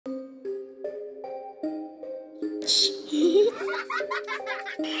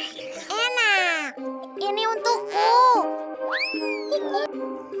Enak. Ini untukku.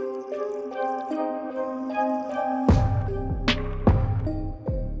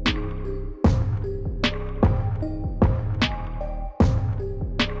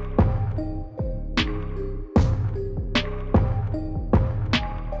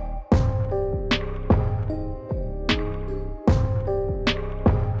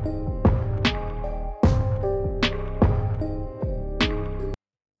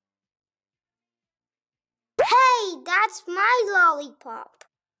 Hey, that's my lollipop.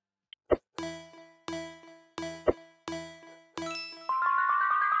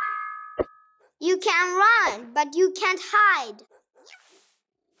 You can run, but you can't hide.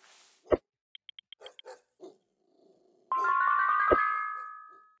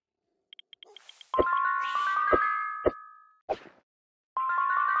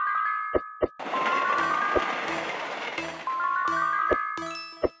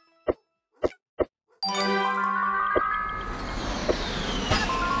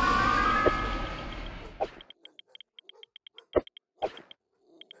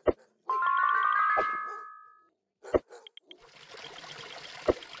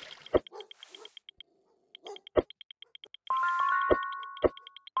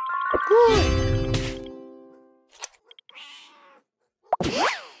 Good.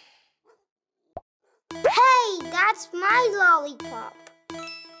 Hey, that's my lollipop.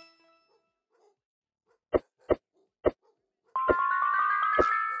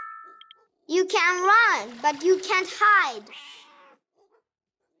 You can run, but you can't hide.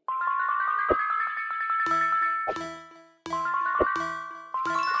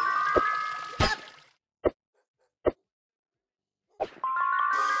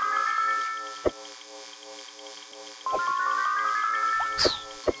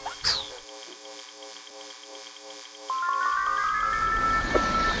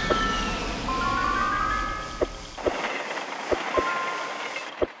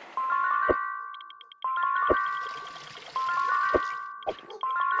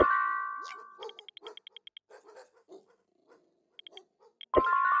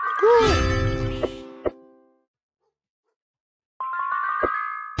 Good.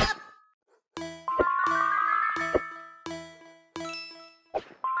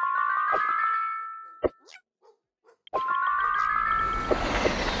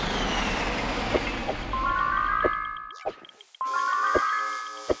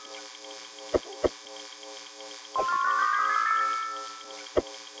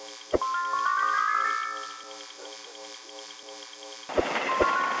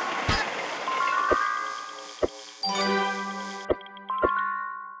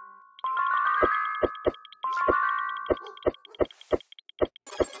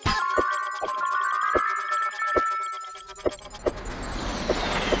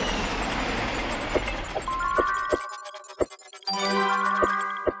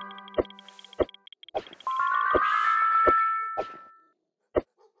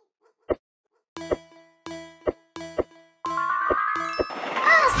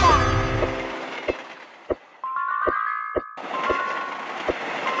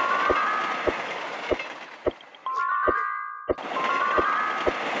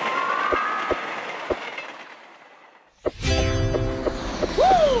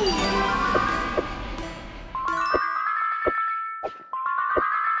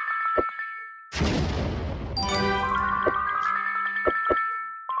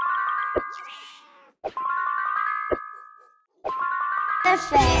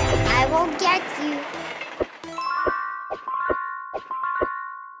 Fair, I will get you.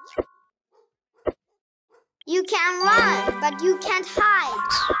 You can run, but you can't hide.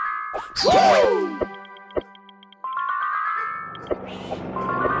 Woo!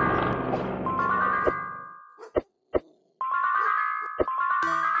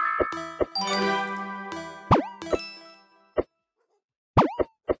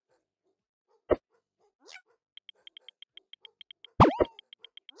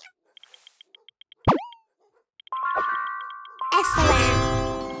 Excellent.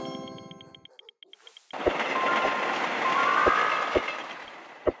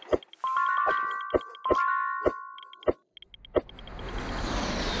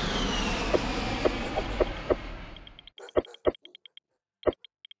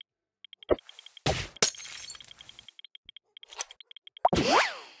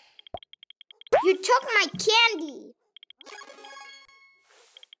 You took my candy.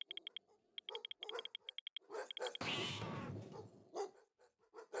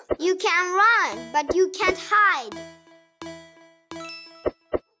 You can run, but you can't hide.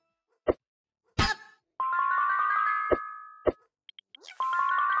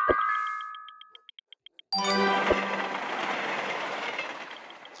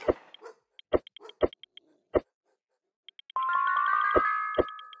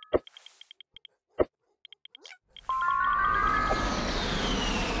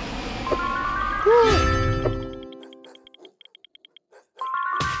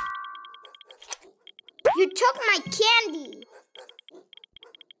 my candy.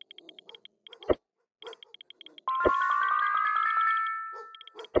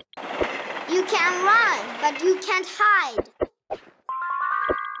 You can run, but you can't hide.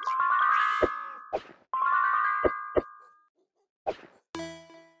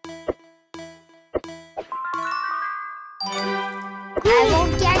 I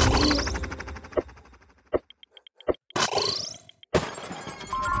won't get you.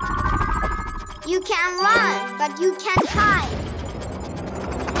 You can run, but you can't hide.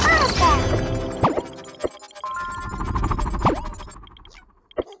 Awesome!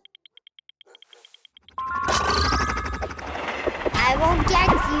 I won't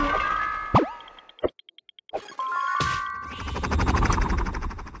get you.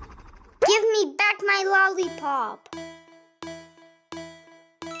 Give me back my lollipop.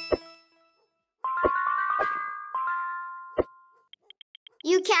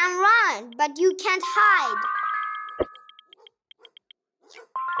 You can run, but you can't hide.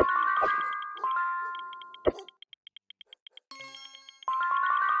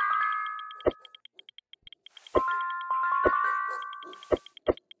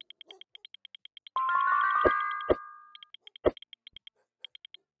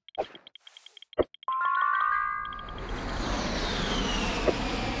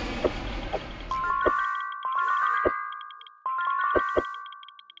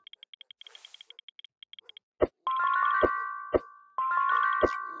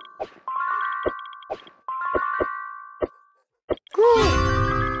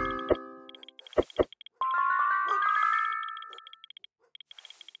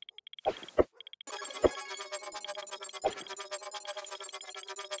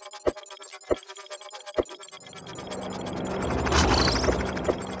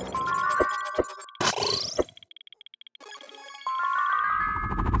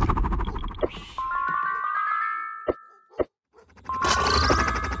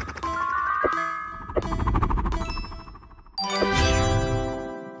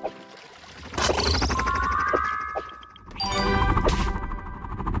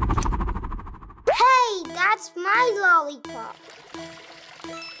 That's my lollipop.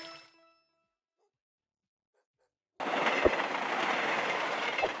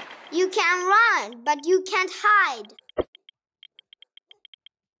 You can run, but you can't hide.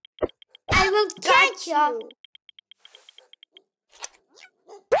 I will catch you.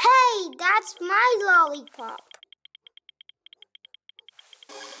 Hey, that's my lollipop.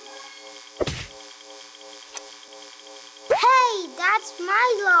 Hey, that's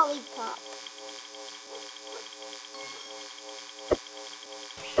my lollipop.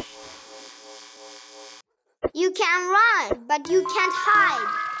 You can run, but you can't hide.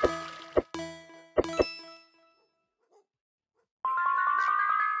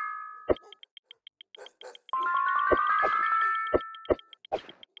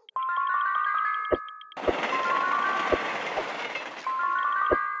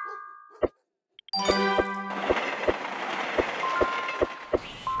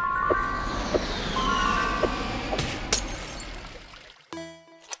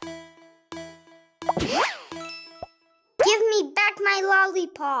 Give me back my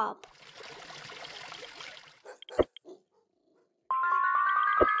lollipop.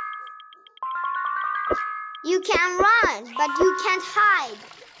 You can run, but you can't hide.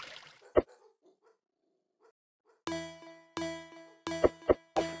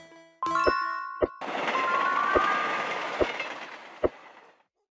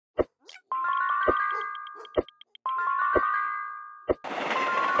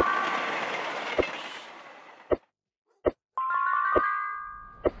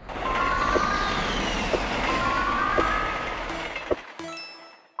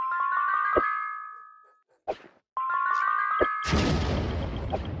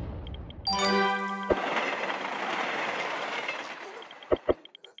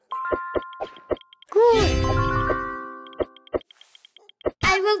 Good.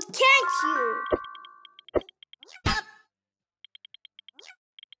 I will catch you.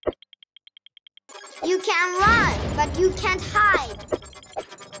 You can run, but you can't hide.